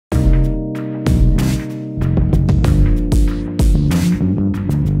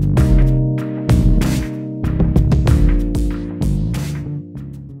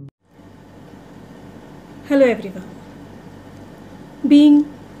Hello everyone.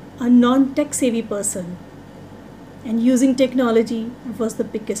 Being a non-tech savvy person and using technology was the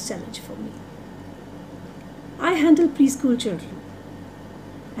biggest challenge for me. I handle preschool children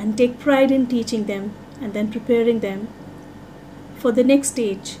and take pride in teaching them and then preparing them for the next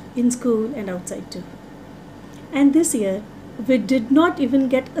stage in school and outside too. And this year, we did not even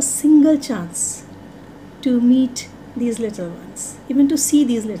get a single chance to meet these little ones, even to see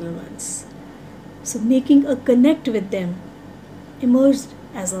these little ones. So making a connect with them emerged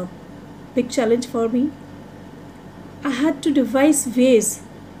as a big challenge for me. I had to devise ways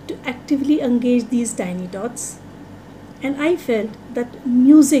to actively engage these tiny dots, and I felt that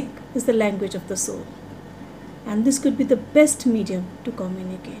music is the language of the soul, and this could be the best medium to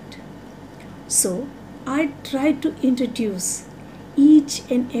communicate. So I tried to introduce each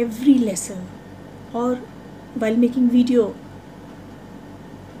and every lesson, or while making video,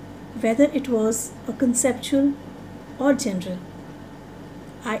 whether it was a conceptual or general,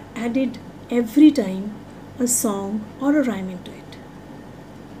 I added every time a song or a rhyme into it.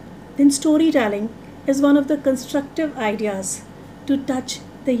 Then storytelling is one of the constructive ideas to touch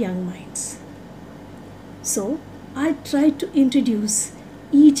the young minds. So I tried to introduce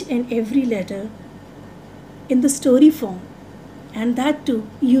each and every letter in the story form, and that too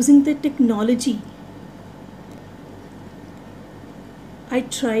using the technology. I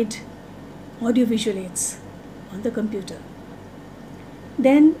tried audiovisual aids on the computer.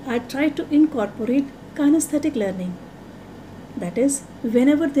 Then I tried to incorporate kinesthetic learning. That is,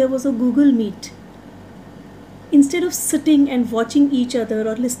 whenever there was a Google Meet, instead of sitting and watching each other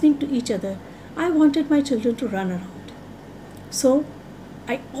or listening to each other, I wanted my children to run around. So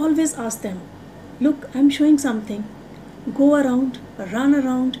I always asked them, look, I'm showing something. Go around, run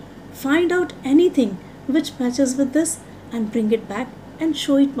around, find out anything which matches with this and bring it back and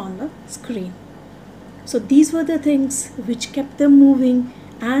show it on the screen. So these were the things which kept them moving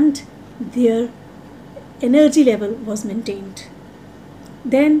and their energy level was maintained.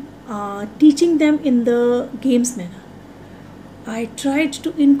 Then teaching them in the games manner. I tried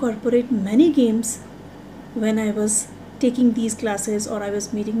to incorporate many games when I was taking these classes or I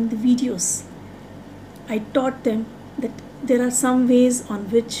was making the videos. I taught them that there are some ways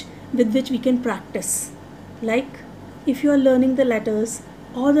with which we can practice. Like if you are learning the letters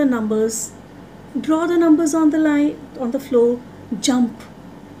or the numbers, draw the numbers on the line, on the floor, jump,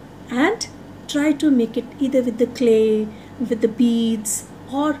 and try to make it either with the clay, with the beads,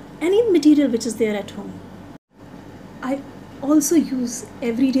 or any material which is there at home. I also use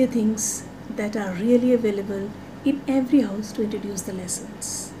everyday things that are really available in every house to introduce the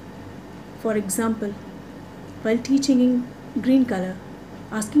lessons. For example, while teaching in green color,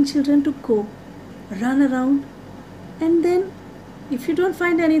 asking children to go, run around, and then if you don't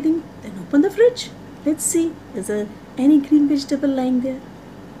find anything, then open the fridge. Let's see, is there any green vegetable lying there?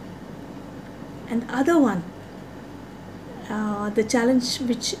 And the other one, the challenge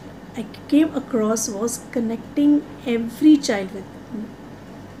which I came across was connecting every child with.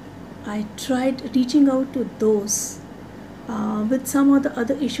 I tried reaching out to those with some or the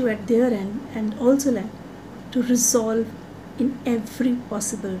other issue at their end and also learn to resolve in every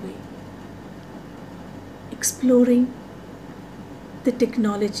possible way. Exploring the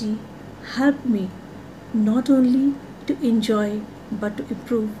technology helped me not only to enjoy but to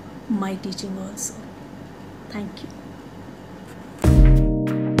improve my teaching also. Thank you.